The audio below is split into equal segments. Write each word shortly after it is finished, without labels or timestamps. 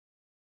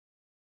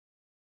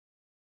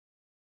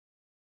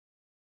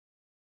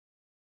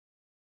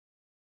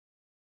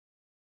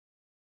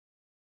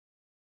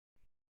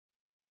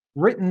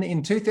written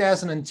in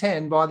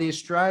 2010 by the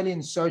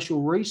Australian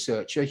social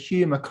researcher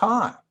Hugh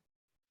Mackay.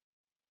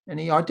 And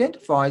he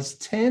identifies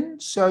 10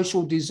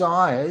 social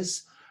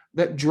desires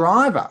that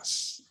drive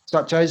us,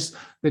 such as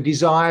the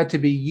desire to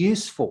be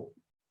useful,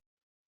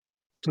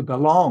 to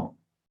belong,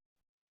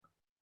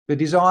 the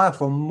desire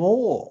for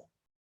more.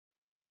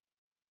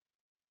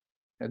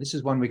 Now, this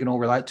is one we can all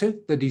relate to,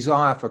 the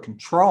desire for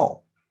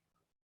control.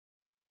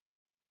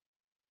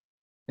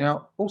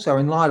 Now, also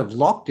in light of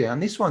lockdown,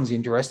 this one's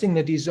interesting,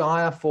 the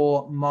desire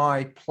for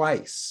my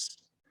place,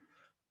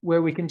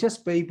 where we can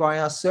just be by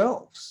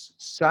ourselves,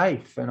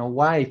 safe and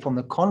away from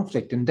the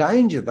conflict and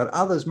danger that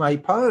others may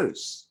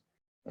pose,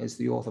 as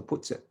the author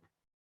puts it.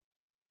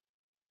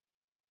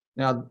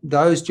 Now,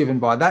 those driven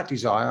by that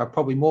desire are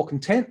probably more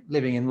content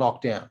living in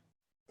lockdown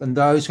than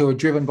those who are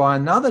driven by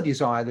another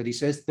desire that he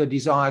says, the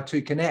desire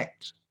to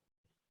connect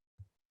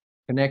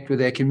with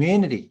their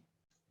community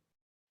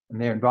and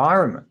their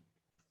environment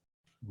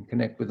and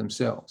connect with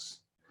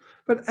themselves.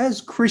 But as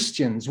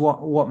Christians,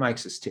 what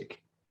makes us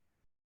tick?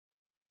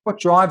 What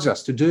drives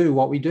us to do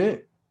what we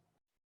do?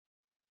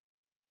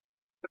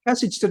 The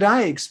passage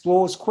today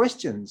explores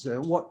questions.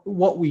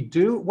 What we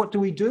do, what do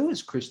we do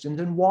as Christians,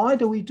 and why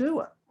do we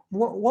do it?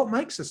 What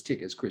makes us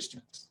tick as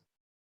Christians?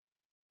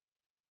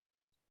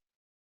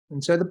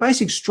 And so the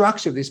basic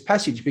structure of this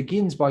passage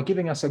begins by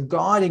giving us a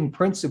guiding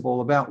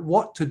principle about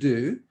what to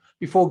do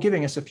before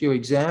giving us a few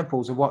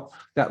examples of what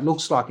that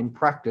looks like in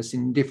practice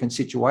in different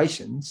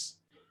situations.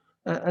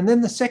 And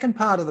then the second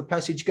part of the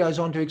passage goes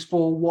on to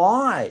explore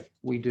why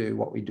we do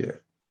what we do.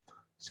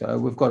 So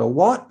we've got a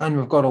what and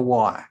we've got a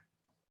why.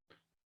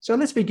 So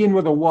let's begin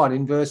with a what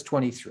in verse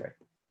 23.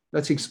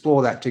 Let's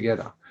explore that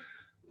together.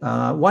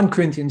 1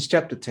 Corinthians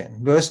chapter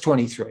 10, verse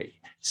 23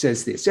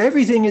 says this: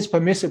 everything is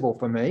permissible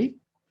for me,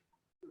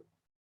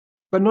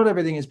 but not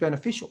everything is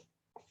beneficial.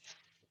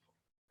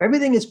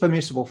 Everything is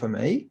permissible for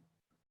me,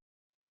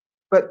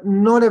 but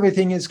not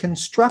everything is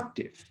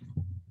constructive.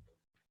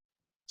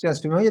 Sounds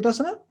familiar,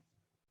 doesn't it?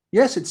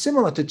 Yes, it's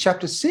similar to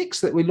chapter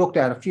 6 that we looked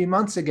at a few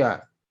months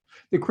ago.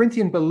 The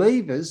Corinthian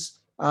believers,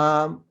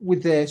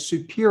 with their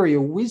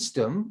superior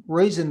wisdom,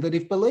 reasoned that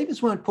if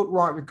believers weren't put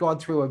right with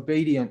God through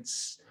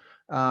obedience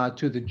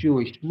to the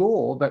Jewish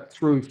law, but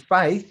through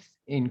faith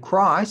in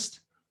Christ,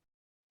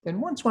 then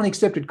once one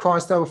accepted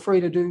Christ, they were free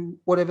to do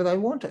whatever they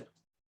wanted.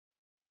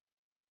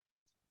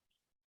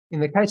 In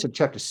the case of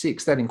chapter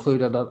 6, that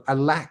included a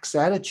lax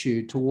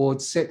attitude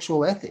towards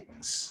sexual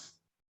ethics.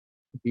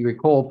 If you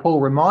recall, Paul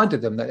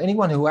reminded them that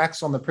anyone who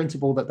acts on the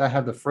principle that they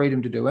have the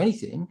freedom to do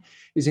anything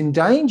is in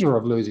danger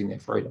of losing their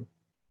freedom.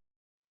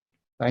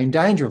 They're in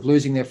danger of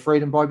losing their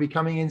freedom by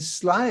becoming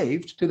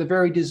enslaved to the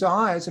very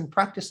desires and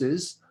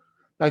practices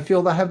they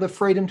feel they have the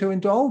freedom to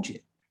indulge in.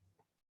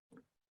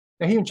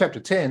 Now, here in chapter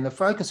 10, the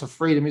focus of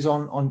freedom is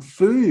on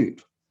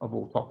food, of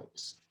all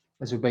topics,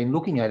 as we've been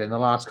looking at in the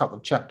last couple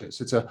of chapters.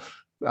 It's a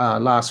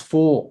last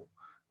 4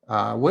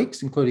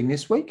 weeks, including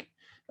this week.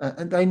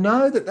 And they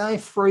know that they're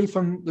free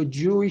from the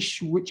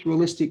Jewish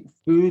ritualistic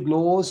food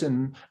laws,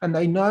 and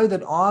they know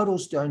that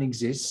idols don't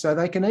exist, so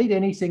they can eat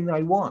anything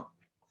they want.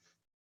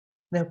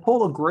 Now,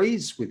 Paul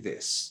agrees with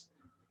this,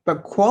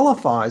 but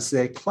qualifies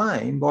their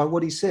claim by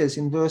what he says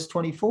in verse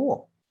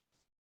 24.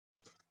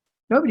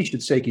 Nobody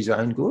should seek his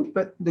own good,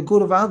 but the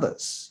good of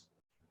others.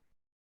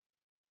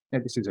 Now,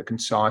 this is a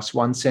concise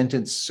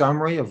one-sentence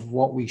summary of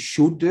what we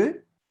should do.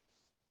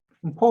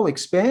 And Paul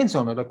expands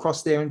on it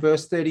across there in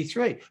verse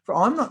 33. For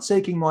I'm not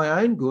seeking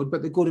my own good,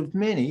 but the good of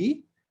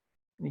many.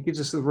 And he gives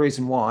us the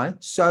reason why,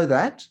 so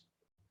that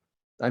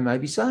they may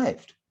be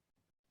saved.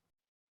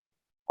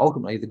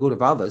 Ultimately, the good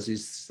of others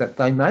is that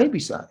they may be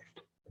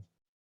saved.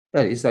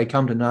 That is, they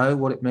come to know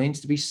what it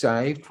means to be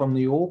saved from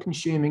the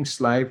all-consuming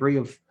slavery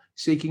of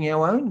seeking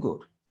our own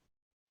good,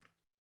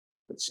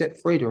 but set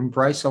free to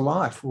embrace a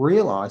life,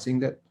 realizing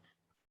that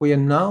we are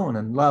known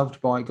and loved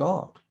by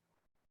God,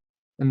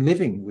 and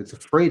living with the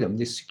freedom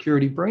this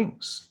security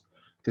brings,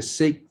 to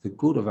seek the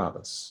good of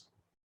others.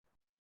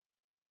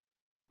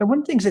 And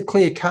when things are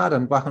clear-cut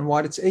and black and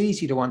white, it's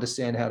easy to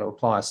understand how to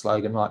apply a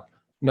slogan like,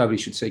 nobody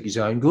should seek his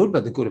own good,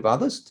 but the good of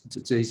others.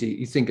 It's easy,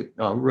 you think it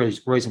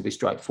reasonably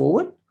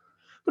straightforward.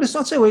 But it's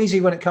not so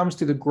easy when it comes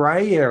to the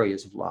grey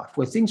areas of life,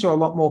 where things are a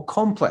lot more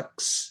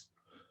complex.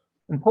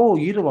 And Paul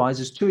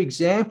utilises 2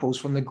 examples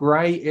from the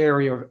grey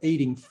area of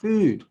eating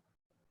food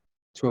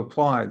to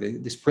apply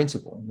this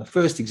principle. And the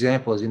first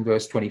example is in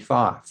verse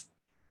 25.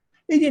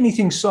 Eat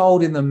anything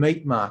sold in the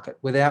meat market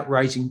without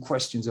raising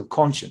questions of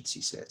conscience,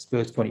 he says,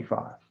 verse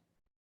 25.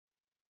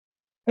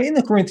 In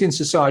the Corinthian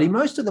society,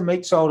 most of the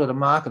meat sold at a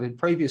market had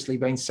previously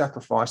been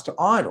sacrificed to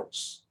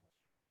idols.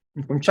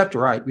 And from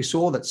chapter 8, we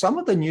saw that some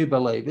of the new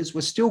believers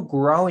were still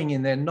growing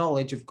in their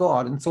knowledge of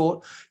God and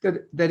thought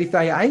that if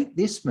they ate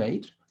this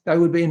meat, they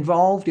would be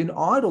involved in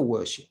idol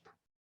worship.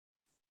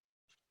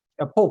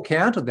 Now, Paul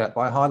countered that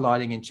by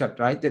highlighting in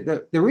chapter 8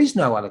 that there is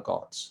no other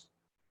gods,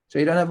 so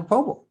you don't have a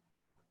problem.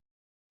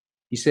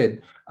 He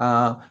said,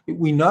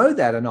 we know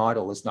that an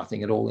idol is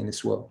nothing at all in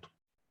this world,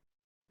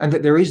 and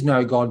that there is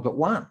no God but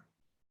one.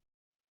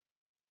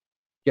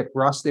 Yet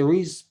for us, there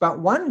is but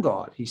one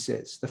God, he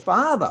says, the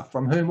Father,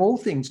 from whom all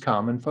things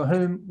come and for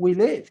whom we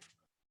live.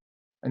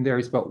 And there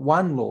is but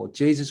one Lord,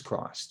 Jesus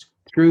Christ,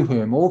 through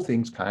whom all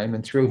things came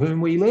and through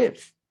whom we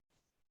live.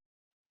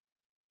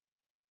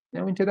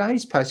 Now, in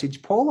today's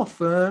passage, Paul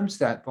affirms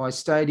that by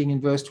stating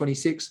in verse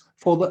 26,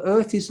 "For the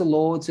earth is the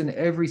Lord's and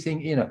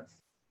everything in it."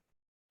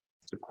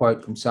 It's a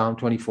quote from Psalm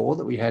 24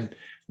 that we had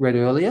read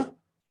earlier,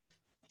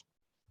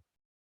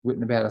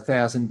 written about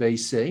 1000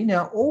 BC.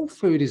 Now, all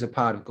food is a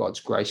part of God's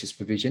gracious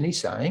provision, he's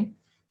saying,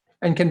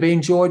 and can be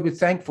enjoyed with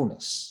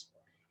thankfulness.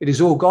 It is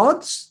all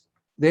God's,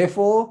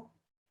 therefore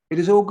it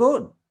is all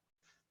good.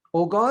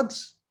 All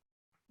God's,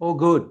 all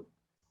good.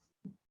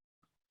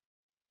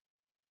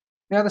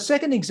 Now, the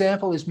second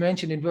example is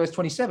mentioned in verse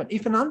 27.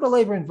 If an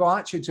unbeliever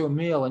invites you to a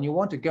meal and you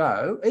want to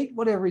go, eat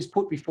whatever is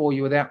put before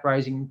you without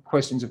raising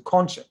questions of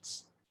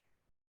conscience.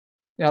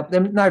 Now,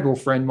 their neighbour or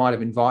friend might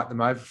have invited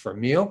them over for a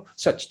meal.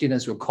 Such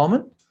dinners were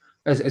common,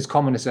 as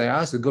common as they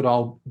are. It's the good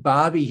old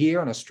barbie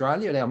here in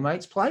Australia at our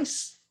mate's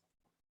place.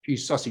 A few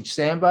sausage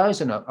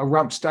sambos and a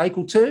rump steak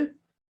or two.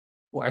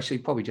 Well, actually,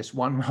 probably just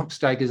one rump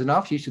steak is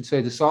enough. You should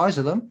see the size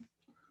of them.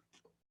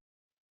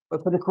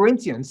 But for the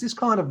Corinthians, this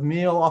kind of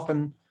meal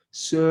often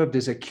served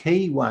as a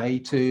key way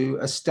to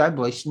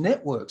establish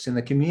networks in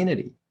the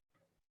community.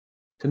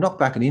 To knock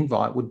back an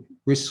invite would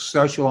risk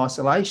social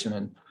isolation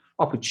and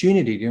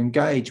opportunity to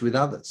engage with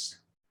others,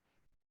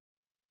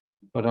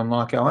 but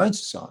unlike our own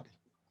society.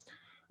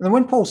 And then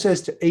when Paul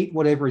says to eat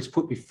whatever is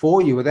put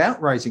before you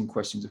without raising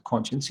questions of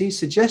conscience, he's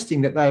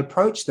suggesting that they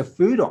approach the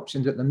food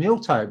options at the meal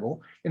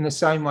table in the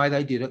same way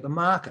they did at the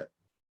market.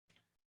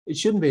 It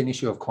shouldn't be an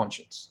issue of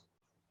conscience.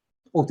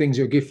 All things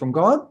are a gift from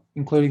God,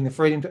 including the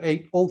freedom to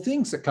eat all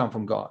things that come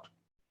from God.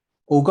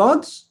 All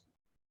God's,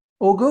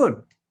 all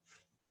good.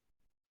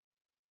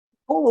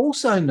 Paul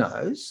also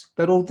knows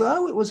that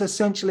although it was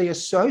essentially a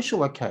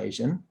social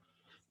occasion,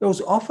 there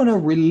was often a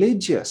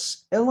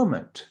religious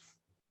element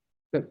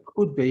that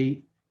could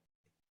be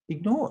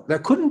ignored,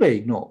 that couldn't be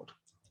ignored.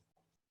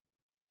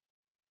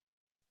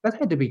 That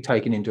had to be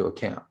taken into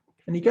account.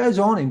 And he goes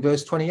on in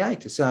verse 28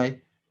 to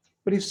say,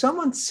 "But if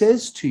someone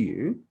says to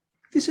you,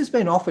 'This has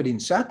been offered in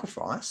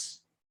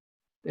sacrifice,'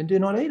 then do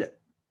not eat it,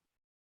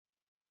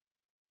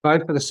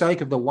 both for the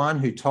sake of the one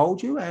who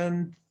told you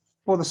and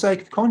for the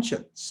sake of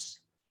conscience."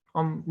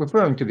 I'm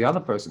referring to the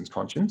other person's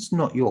conscience,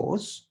 not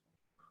yours.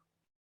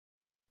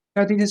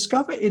 Now, to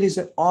discover it is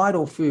an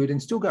idol food and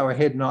still go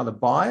ahead and either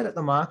buy it at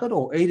the market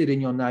or eat it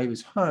in your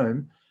neighbour's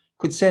home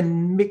could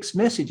send mixed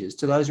messages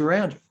to those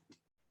around you.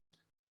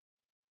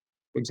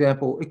 For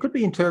example, it could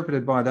be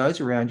interpreted by those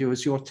around you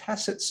as your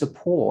tacit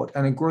support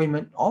and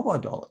agreement of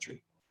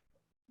idolatry,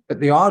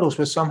 that the idols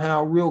were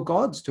somehow real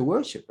gods to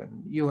worship,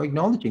 and you're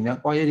acknowledging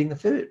that by eating the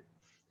food.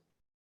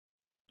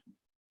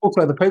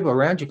 Also, the people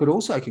around you could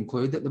also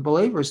conclude that the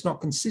believer is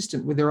not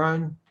consistent with their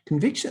own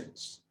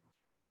convictions,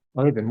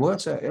 or even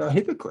worse, a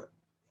hypocrite.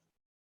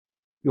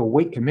 Your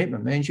weak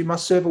commitment means you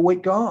must serve a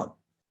weak God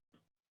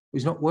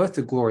who's not worth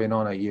the glory and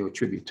honour you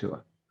attribute to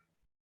it.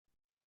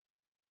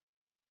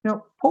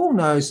 Now, Paul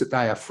knows that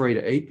they are free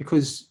to eat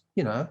because,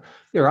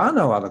 there are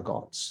no other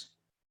gods.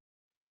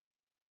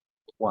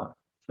 One.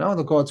 No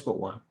other gods but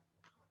one.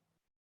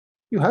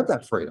 You have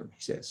that freedom,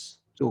 he says.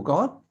 It's all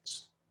God,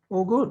 it's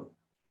all good.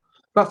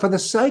 But for the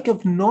sake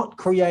of not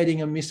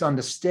creating a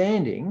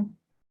misunderstanding,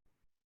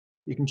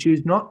 you can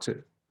choose not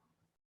to.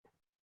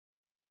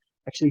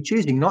 Actually,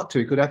 choosing not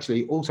to could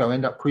actually also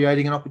end up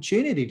creating an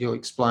opportunity to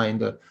explain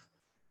the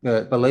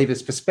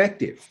believer's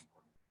perspective.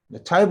 The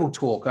table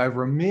talk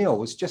over a meal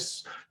was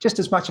just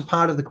as much a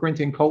part of the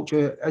Corinthian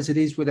culture as it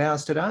is with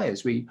ours today,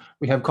 as we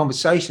have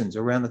conversations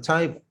around the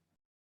table.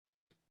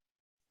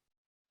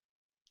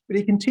 But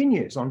he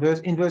continues in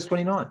verse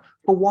 29.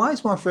 "For why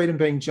is my freedom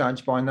being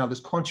judged by another's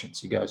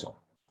conscience?" he goes on.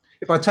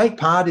 "If I take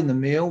part in the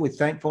meal with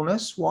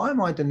thankfulness, why am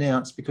I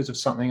denounced because of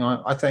something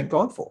I thank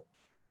God for?"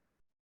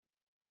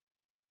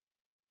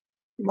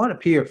 It might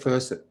appear at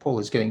first that Paul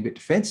is getting a bit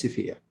defensive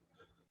here,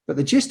 but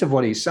the gist of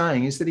what he's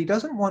saying is that he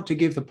doesn't want to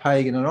give the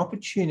pagan an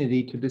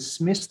opportunity to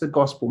dismiss the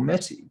gospel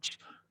message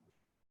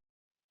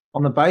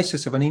on the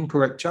basis of an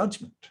incorrect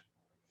judgment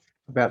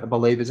about the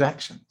believer's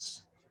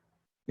actions.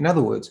 In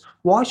other words,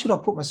 why should I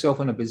put myself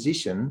in a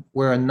position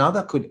where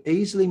another could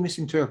easily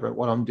misinterpret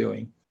what I'm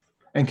doing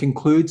and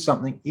conclude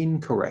something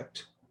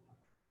incorrect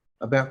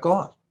about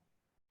God?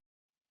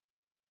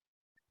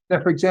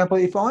 Now, for example,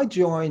 if I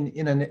join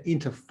in an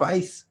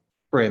interfaith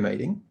prayer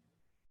meeting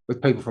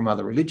with people from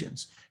other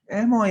religions,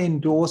 am I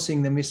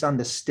endorsing the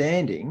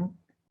misunderstanding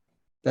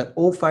that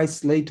all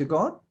faiths lead to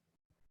God?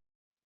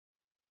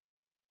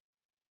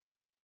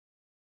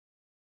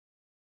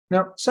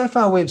 Now, so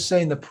far we've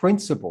seen the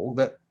principle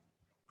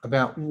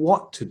about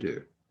what to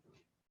do.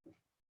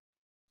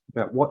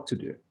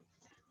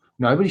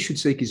 Nobody should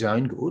seek his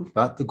own good,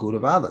 but the good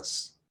of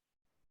others.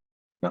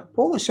 Now,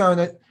 Paul has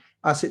shown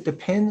us it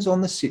depends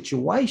on the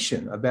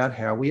situation about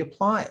how we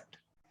apply it.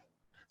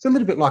 It's a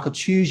little bit like a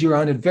choose your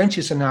own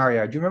adventure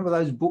scenario. Do you remember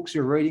those books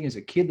you were reading as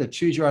a kid, the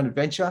choose your own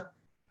adventure?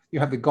 You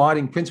have the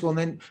guiding principle, and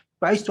then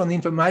Based on the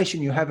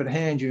information you have at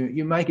hand,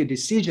 you make a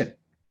decision.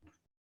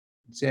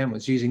 Sam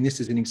was using this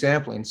as an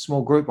example in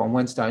small group on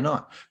Wednesday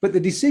night. But the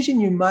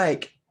decision you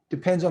make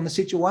depends on the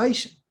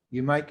situation.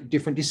 You make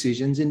different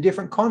decisions in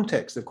different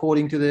contexts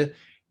according to the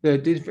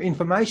different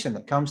information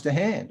that comes to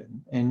hand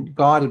and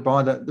guided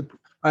by the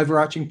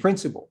overarching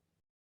principle.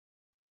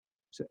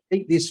 So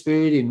eat this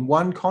food in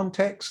one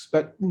context,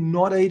 but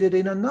not eat it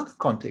in another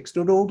context.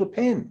 It all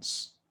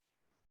depends.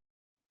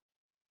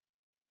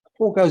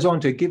 Paul goes on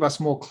to give us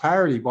more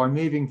clarity by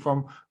moving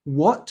from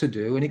what to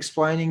do and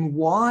explaining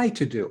why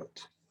to do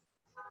it.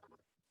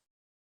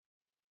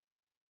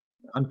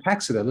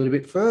 Unpacks it a little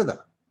bit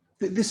further.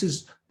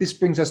 This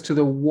brings us to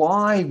the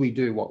why we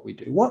do what we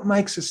do. What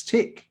makes us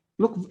tick?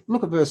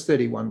 Look at verse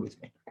 31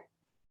 with me.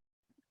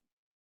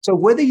 So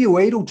whether you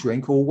eat or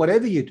drink or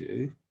whatever you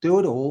do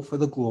it all for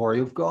the glory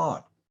of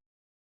God.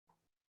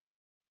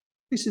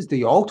 This is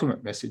the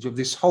ultimate message of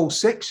this whole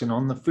section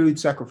on the food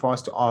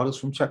sacrificed to idols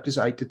from chapters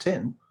 8 to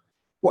 10.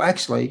 Well,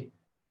 actually,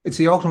 it's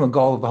the ultimate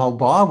goal of the whole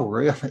Bible,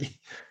 really.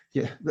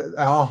 Yeah,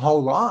 our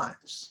whole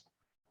lives.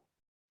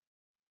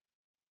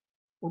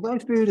 Although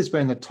food has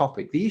been the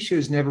topic, the issue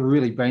has never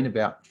really been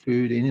about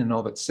food in and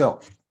of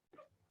itself.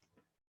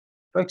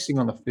 Focusing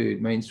on the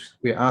food means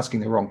we're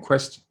asking the wrong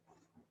question.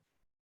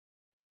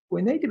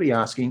 We need to be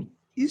asking,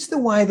 is the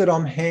way that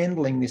I'm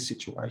handling this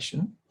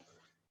situation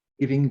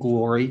giving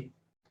glory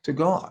to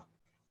God?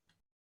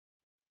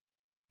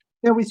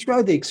 Now, we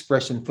throw the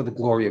expression for the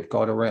glory of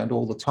God around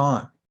all the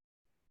time.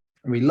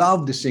 And we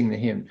love to sing the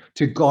hymn,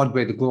 To God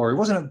Be the Glory.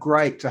 Wasn't it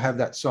great to have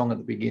that song at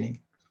the beginning?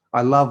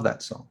 I love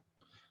that song.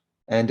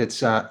 And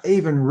it's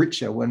even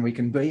richer when we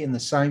can be in the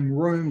same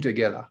room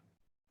together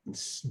and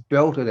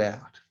belt it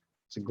out.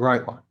 It's a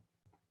great one.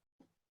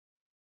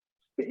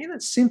 But in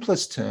its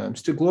simplest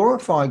terms, to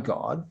glorify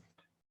God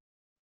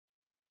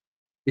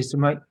is to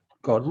make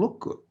God look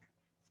good.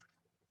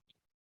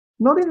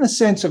 Not in the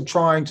sense of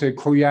trying to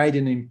create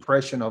an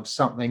impression of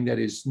something that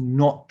is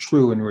not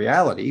true in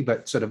reality,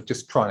 but sort of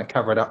just trying to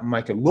cover it up and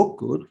make it look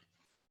good.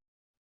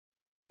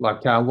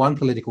 Like one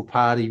political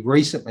party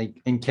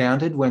recently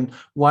encountered when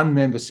one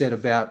member said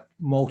about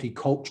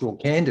multicultural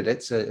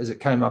candidates, as it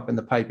came up in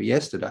the paper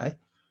yesterday,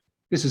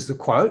 this is the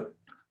quote,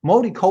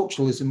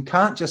 "Multiculturalism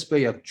can't just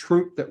be a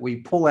troop that we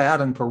pull out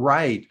and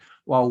parade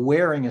while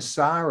wearing a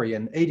sari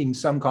and eating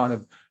some kind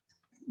of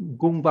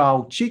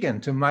gumbao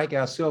chicken to make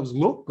ourselves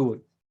look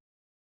good."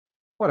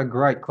 What a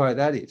great quote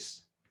that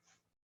is.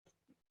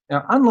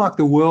 Now, unlike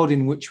the world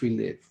in which we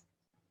live,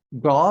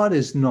 God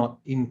is not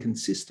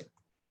inconsistent.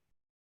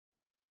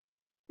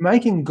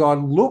 Making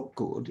God look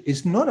good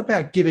is not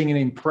about giving an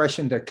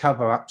impression to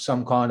cover up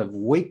some kind of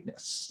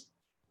weakness.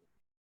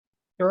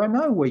 There are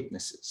no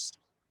weaknesses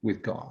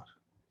with God.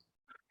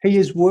 He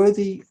is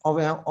worthy of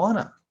our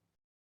honour.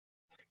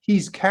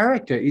 His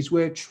character is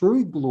where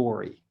true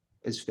glory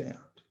is found.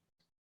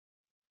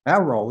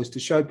 Our role is to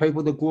show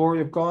people the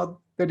glory of God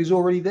that is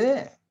already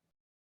there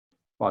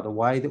by the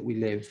way that we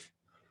live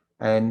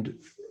and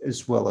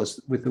as well as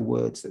with the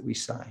words that we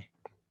say.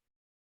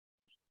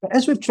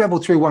 As we've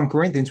travelled through 1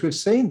 Corinthians, we've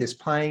seen this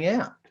playing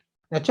out.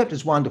 Now,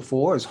 chapters 1 to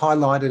 4 has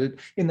highlighted it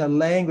in the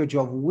language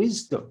of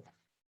wisdom.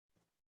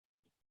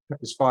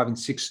 Chapters 5 and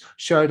 6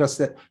 showed us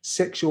that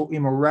sexual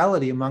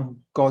immorality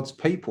among God's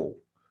people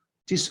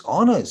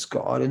dishonours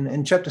God,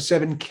 and chapter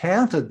 7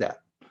 countered that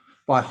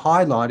by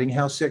highlighting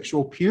how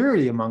sexual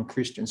purity among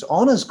Christians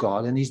honours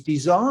God and is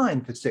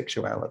designed for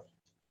sexuality.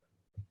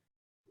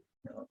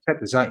 Now,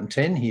 chapters 8 and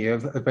 10 here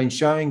have been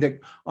showing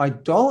that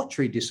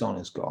idolatry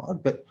dishonours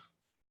God, but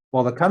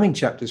while the coming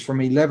chapters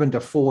from 11 to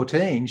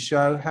 14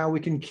 show how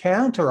we can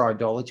counter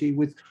idolatry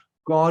with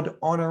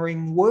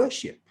God-honouring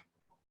worship.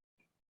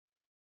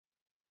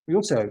 We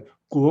also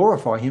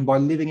glorify him by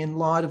living in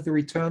light of the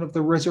return of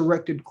the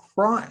resurrected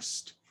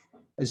Christ,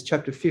 as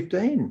chapter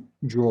 15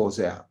 draws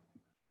out.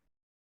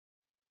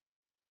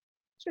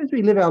 So as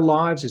we live our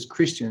lives as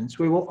Christians,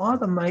 we will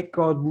either make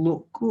God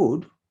look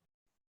good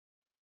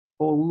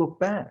or look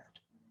bad.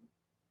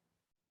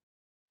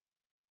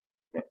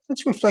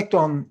 Let's reflect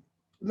on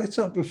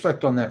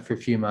that for a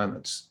few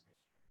moments.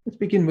 Let's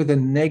begin with a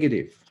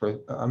negative for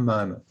a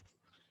moment.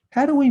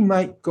 How do we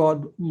make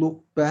God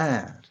look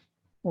bad?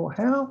 Or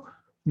how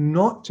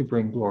not to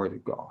bring glory to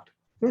God?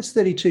 Verse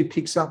 32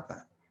 picks up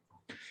that.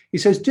 He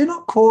says, "Do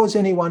not cause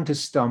anyone to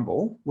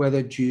stumble,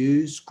 whether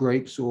Jews,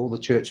 Greeks, or the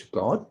church of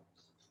God."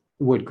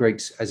 The word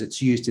Greeks, as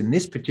it's used in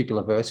this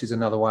particular verse, is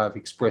another way of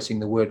expressing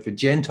the word for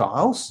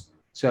Gentiles.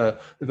 So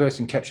the verse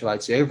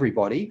encapsulates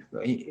everybody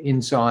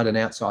inside and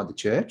outside the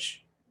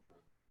church.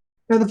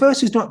 Now, the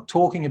verse is not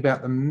talking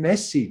about the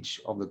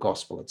message of the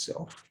gospel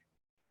itself.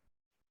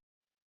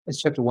 As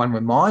chapter 1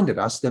 reminded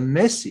us, the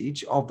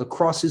message of the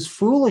cross is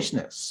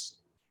foolishness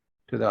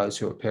to those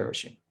who are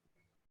perishing.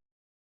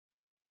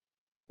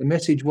 The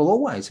message will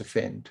always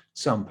offend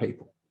some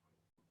people.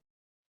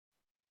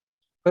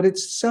 But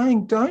it's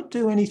saying don't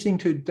do anything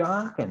to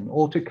darken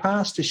or to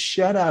cast a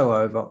shadow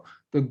over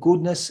the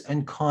goodness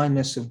and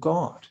kindness of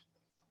God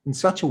in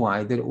such a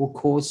way that it will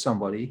cause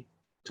somebody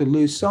to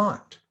lose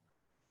sight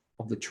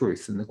of the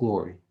truth and the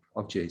glory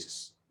of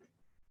Jesus.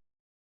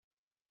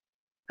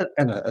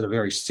 And a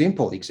very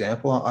simple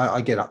example,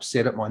 I get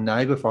upset at my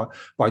neighbour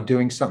by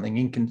doing something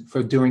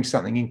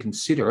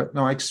inconsiderate, and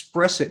I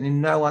express it in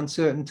no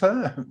uncertain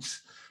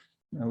terms.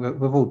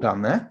 We've all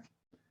done that.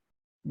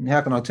 And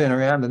how can I turn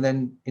around and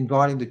then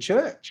invite him to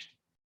church?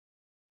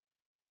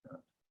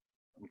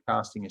 I'm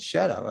casting a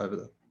shadow over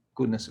the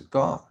goodness of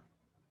God.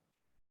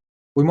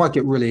 We might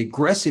get really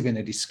aggressive in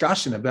a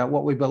discussion about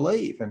what we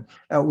believe,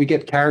 and we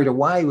get carried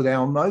away with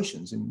our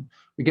emotions, and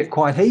we get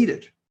quite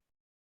heated.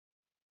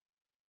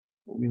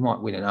 We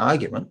might win an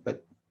argument,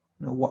 but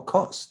at what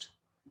cost?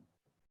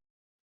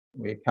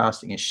 We're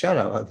casting a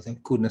shadow over the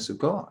goodness of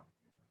God.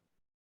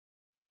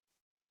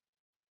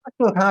 I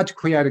feel it hard to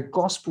create a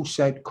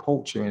gospel-shaped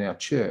culture in our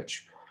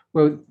church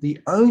where the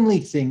only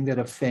thing that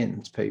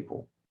offends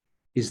people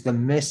is the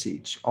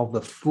message of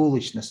the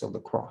foolishness of the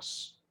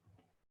cross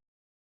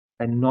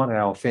and not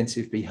our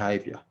offensive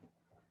behaviour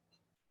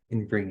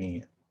in bringing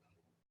it.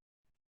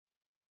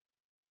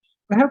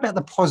 But how about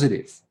the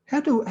positive?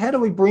 How do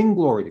we bring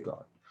glory to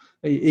God?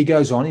 He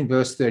goes on in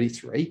verse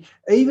 33,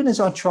 even as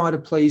I try to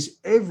please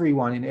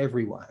everyone in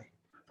every way,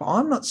 for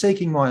I'm not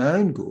seeking my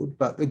own good,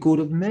 but the good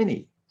of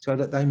many, so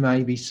that they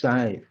may be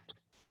saved.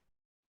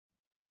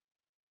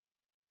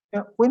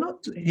 Now, we're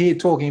not here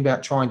talking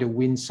about trying to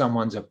win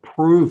someone's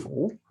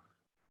approval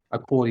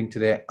according to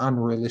their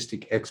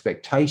unrealistic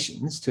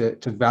expectations to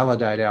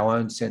validate our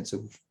own sense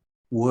of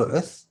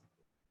worth.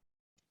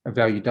 Our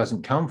value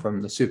doesn't come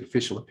from the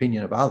superficial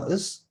opinion of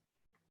others.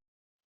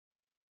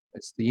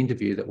 It's the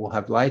interview that we'll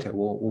have later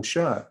will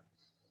show.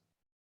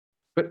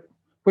 But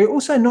we're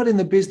also not in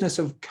the business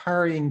of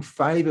currying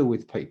favour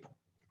with people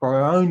for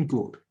our own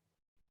good,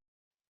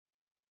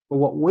 for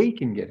what we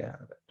can get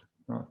out of it.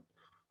 Right?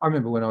 I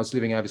remember when I was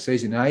living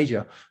overseas in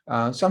Asia,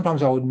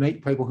 sometimes I would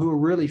meet people who were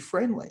really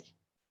friendly.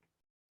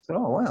 So,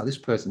 oh, wow, this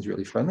person's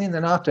really friendly. And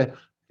then after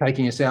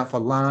taking us out for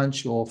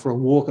lunch or for a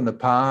walk in the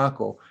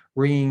park or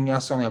ringing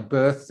us on our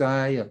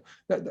birthday,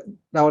 they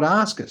would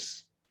ask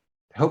us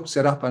to help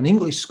set up an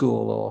English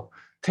school or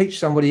teach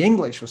somebody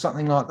English or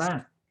something like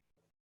that.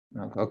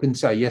 I couldn't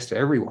say yes to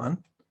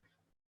everyone.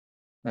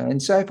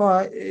 And so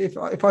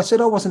if I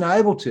said I wasn't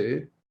able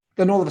to,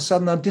 then all of a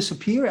sudden I'd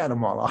disappear out of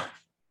my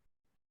life.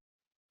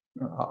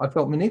 I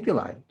felt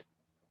manipulated.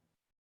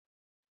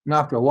 And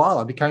after a while,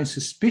 I became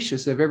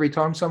suspicious of every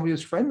time somebody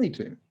was friendly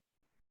to me.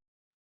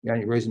 The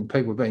only reason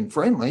people were being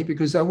friendly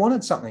because they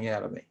wanted something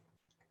out of me.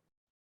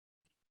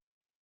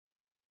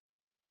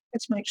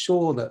 Let's make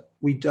sure that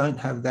we don't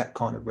have that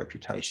kind of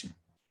reputation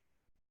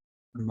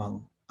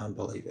among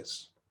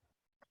unbelievers.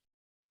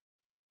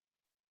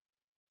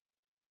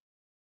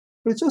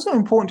 But it's also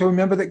important to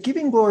remember that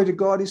giving glory to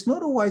God is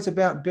not always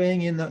about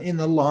being in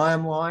the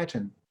limelight,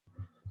 and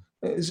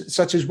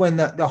such as when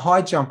the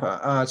high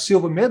jumper,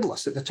 silver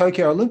medalist at the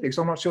Tokyo Olympics,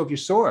 I'm not sure if you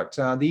saw it,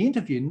 the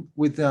interview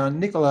with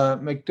Nicola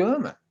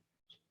McDermott.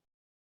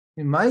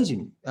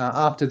 Amazing.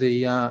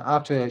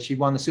 After she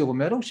won the silver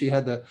medal, she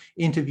had the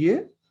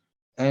interview,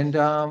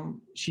 and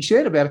she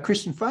shared about a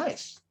Christian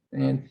faith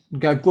and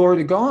gave glory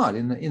to God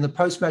in the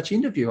post-match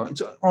interview.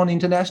 It's on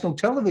international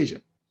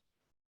television.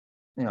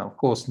 Now, of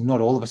course,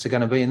 not all of us are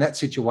going to be in that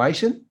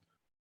situation.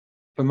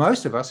 For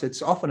most of us,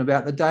 it's often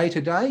about the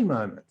day-to-day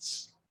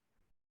moments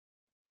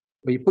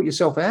where you put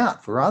yourself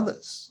out for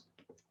others,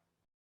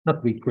 not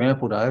to be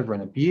trampled over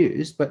and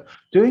abused, but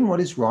doing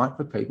what is right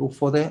for people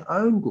for their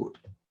own good.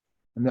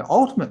 And the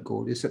ultimate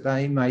good is that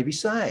they may be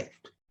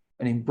saved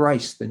and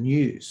embrace the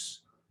news,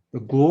 the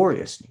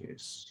glorious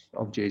news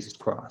of Jesus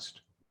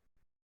Christ.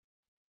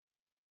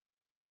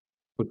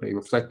 It would be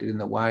reflected in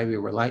the way we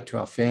relate to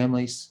our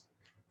families,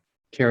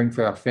 caring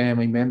for our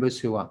family members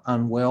who are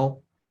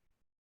unwell,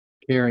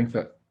 caring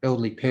for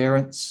elderly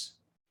parents.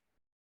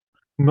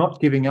 Not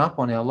giving up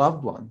on our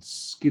loved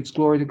ones gives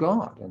glory to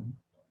God, and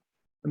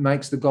it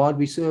makes the God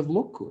we serve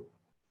look good.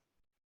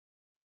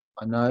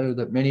 I know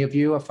that many of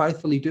you are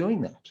faithfully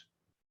doing that.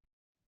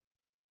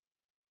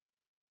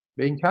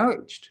 Be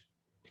encouraged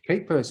to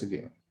keep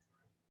persevering.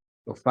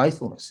 Your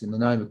faithfulness in the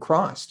name of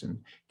Christ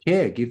and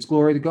care gives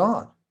glory to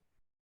God.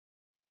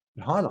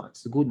 It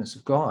highlights the goodness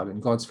of God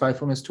and God's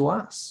faithfulness to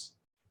us.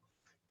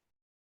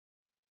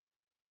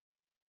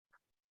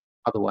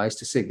 Other ways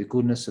to seek the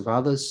goodness of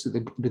others, the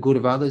good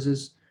of others,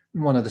 is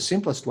one of the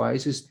simplest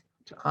ways is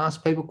to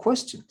ask people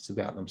questions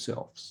about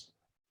themselves,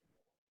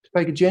 to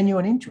take a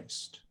genuine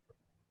interest.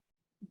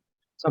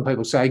 Some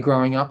people say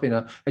growing up in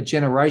a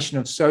generation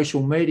of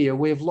social media,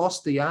 we have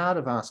lost the art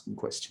of asking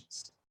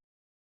questions.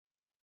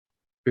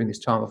 During this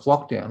time of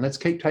lockdown, let's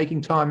keep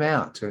taking time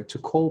out to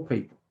call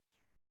people.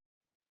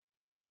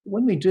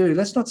 When we do,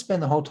 let's not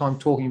spend the whole time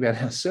talking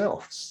about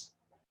ourselves.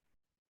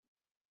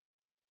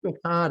 Work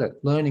hard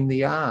at learning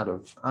the art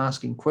of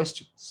asking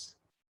questions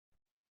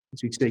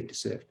as we seek to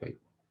serve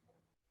people,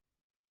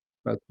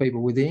 both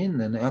people within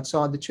and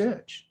outside the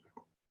church.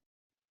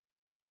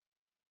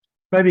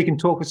 Maybe you can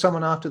talk with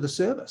someone after the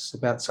service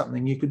about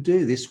something you could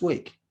do this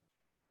week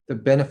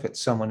that benefits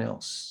someone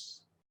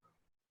else,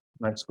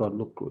 makes God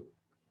look good.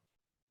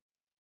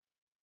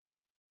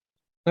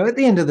 Now, at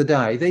the end of the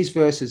day, in these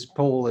verses,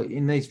 Paul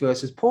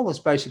is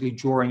basically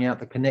drawing out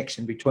the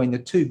connection between the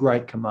two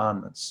great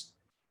commandments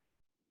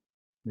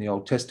in the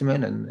Old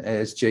Testament, and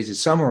as Jesus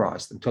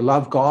summarized them, to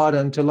love God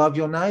and to love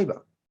your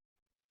neighbor.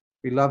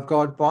 We love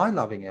God by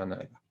loving our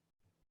neighbor.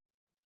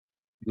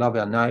 We love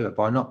our neighbor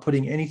by not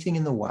putting anything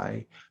in the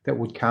way that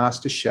would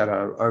cast a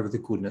shadow over the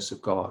goodness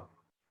of God,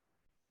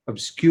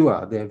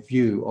 obscure their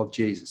view of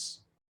Jesus,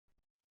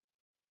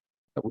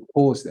 that would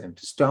cause them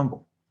to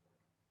stumble.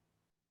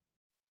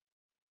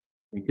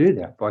 We do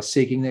that by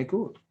seeking their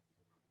good.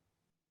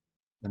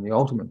 And the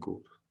ultimate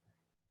good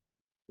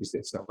is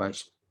their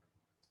salvation.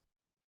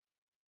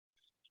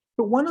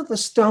 But one of the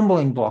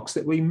stumbling blocks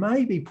that we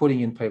may be putting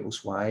in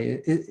people's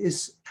way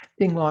is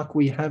acting like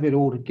we have it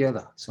all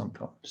together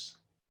sometimes.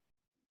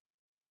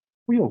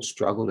 We all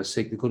struggle to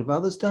seek the good of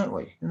others, don't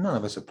we? And none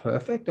of us are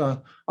perfect. I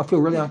feel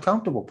really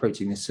uncomfortable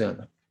preaching this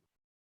sermon.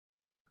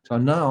 So I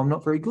know I'm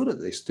not very good at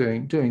this,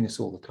 doing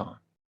this all the time.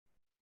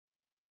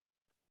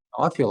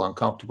 I feel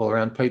uncomfortable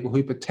around people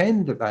who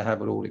pretend that they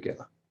have it all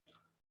together,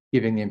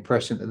 giving the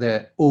impression that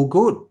they're all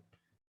good,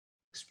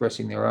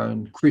 expressing their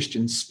own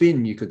Christian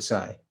spin, you could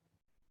say.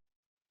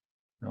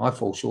 Now, I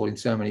fall short in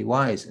so many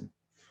ways, and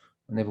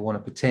I never want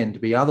to pretend to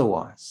be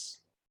otherwise.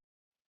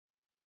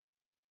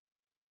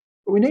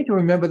 But we need to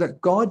remember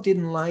that God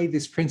didn't lay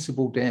this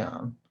principle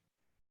down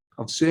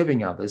of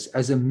serving others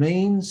as a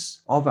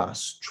means of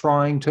us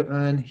trying to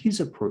earn his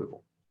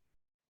approval,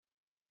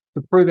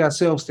 to prove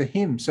ourselves to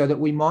him so that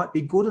we might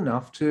be good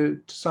enough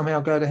to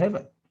somehow go to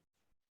heaven.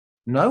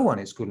 No one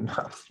is good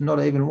enough,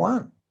 not even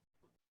one.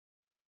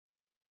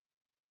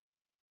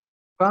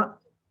 But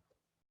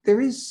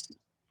there is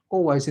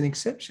always an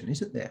exception,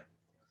 isn't there?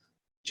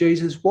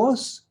 Jesus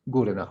was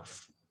good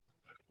enough.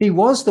 He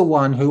was the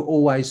one who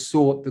always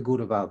sought the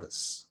good of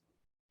others.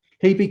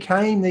 He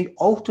became the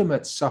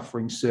ultimate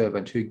suffering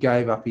servant who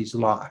gave up his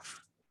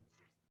life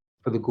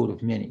for the good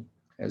of many,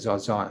 as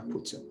Isaiah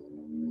puts it.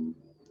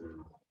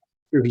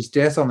 Through his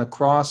death on the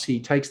cross, he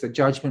takes the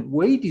judgment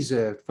we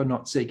deserve for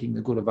not seeking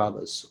the good of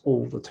others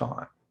all the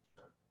time.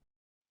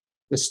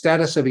 The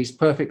status of his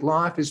perfect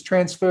life is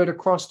transferred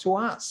across to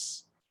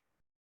us,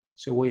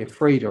 so we are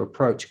free to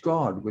approach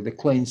God with a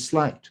clean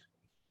slate.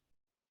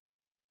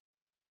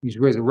 His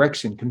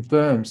resurrection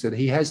confirms that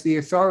he has the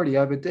authority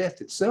over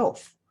death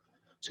itself,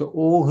 so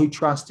all who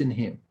trust in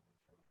him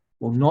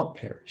will not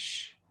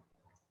perish,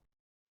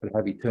 but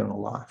have eternal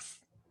life.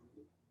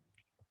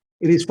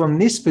 It is from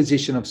this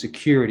position of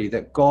security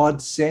that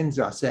God sends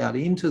us out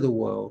into the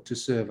world to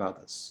serve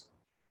others,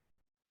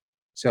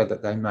 so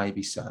that they may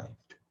be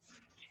saved.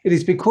 It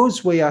is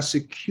because we are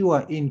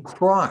secure in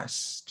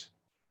Christ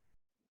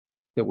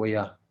that we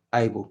are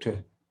able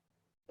to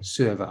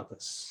serve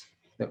others,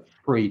 that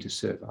we're free to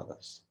serve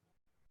others.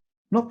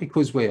 Not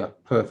because we are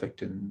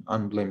perfect and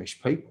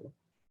unblemished people,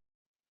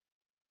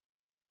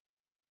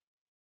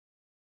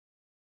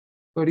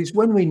 but it's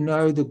when we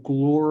know the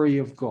glory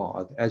of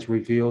God as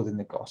revealed in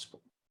the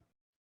gospel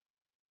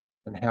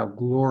and how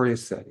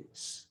glorious that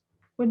is.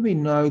 When we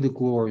know the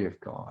glory of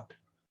God,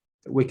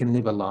 that we can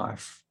live a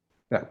life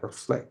that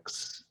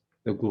reflects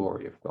the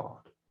glory of God.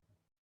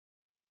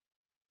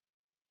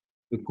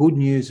 The good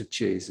news of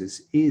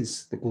Jesus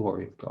is the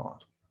glory of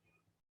God.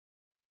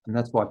 And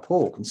that's why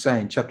Paul can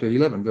say in chapter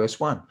 11, verse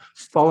 1,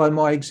 follow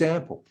my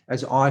example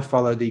as I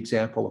follow the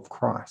example of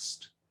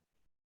Christ.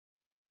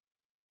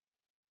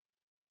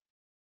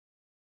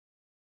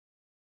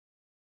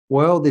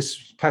 Well,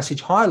 this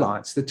passage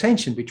highlights the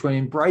tension between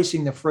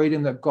embracing the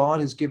freedom that God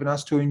has given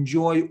us to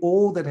enjoy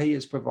all that he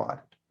has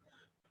provided,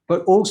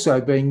 but also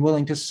being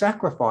willing to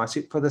sacrifice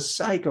it for the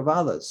sake of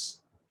others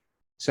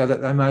so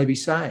that they may be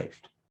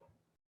saved.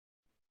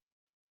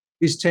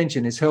 This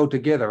tension is held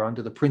together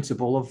under the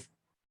principle of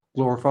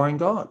glorifying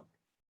God.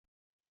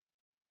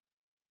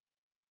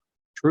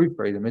 True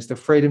freedom is the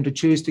freedom to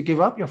choose to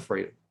give up your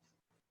freedom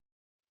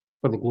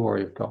for the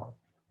glory of God.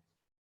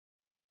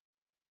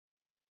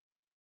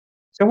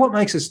 So what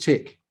makes us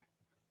tick?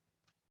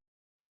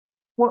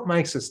 What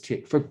makes us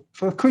tick?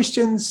 For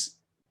Christians,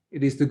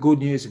 it is the good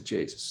news of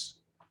Jesus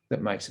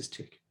that makes us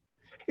tick.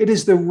 It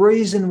is the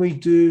reason we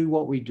do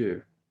what we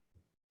do.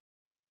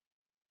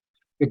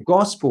 The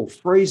gospel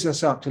frees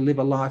us up to live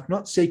a life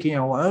not seeking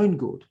our own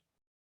good,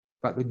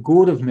 but the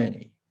good of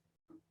many,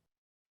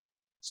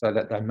 so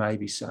that they may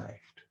be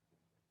saved.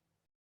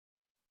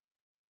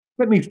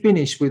 Let me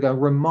finish with a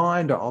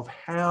reminder of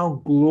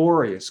how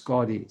glorious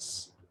God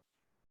is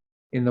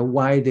in the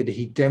way that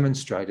he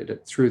demonstrated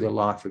it through the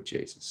life of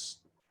Jesus.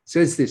 It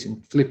says this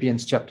in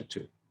Philippians chapter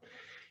 2.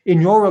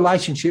 In your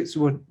relationships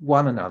with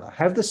one another,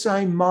 have the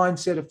same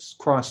mindset of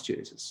Christ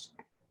Jesus,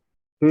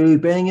 who,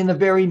 being in the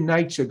very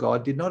nature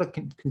God, did not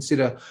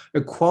consider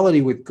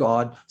equality with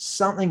God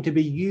something to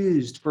be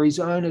used for his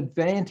own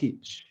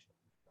advantage.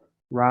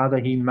 Rather,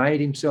 he made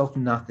himself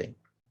nothing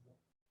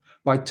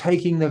by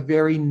taking the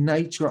very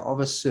nature of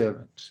a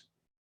servant,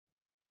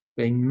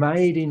 being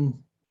made in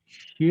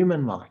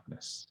human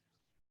likeness,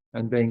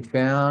 and being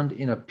found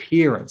in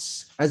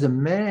appearance as a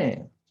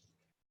man.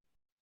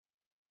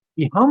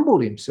 He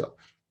humbled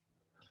himself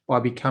by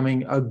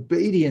becoming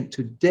obedient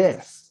to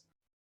death,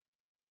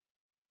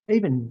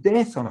 even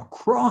death on a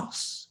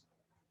cross.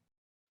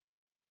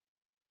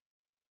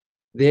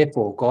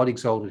 Therefore, God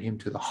exalted him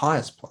to the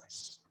highest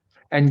place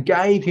and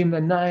gave him the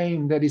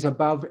name that is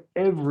above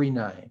every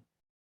name,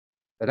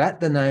 that at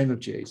the name of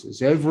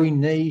Jesus, every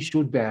knee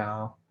should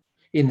bow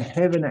in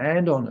heaven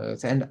and on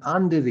earth and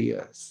under the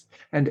earth,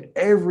 and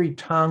every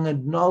tongue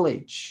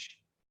acknowledge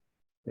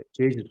that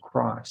Jesus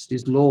Christ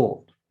is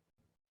Lord,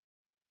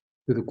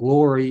 to the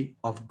glory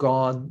of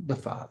God the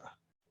Father.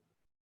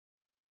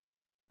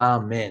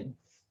 Amen.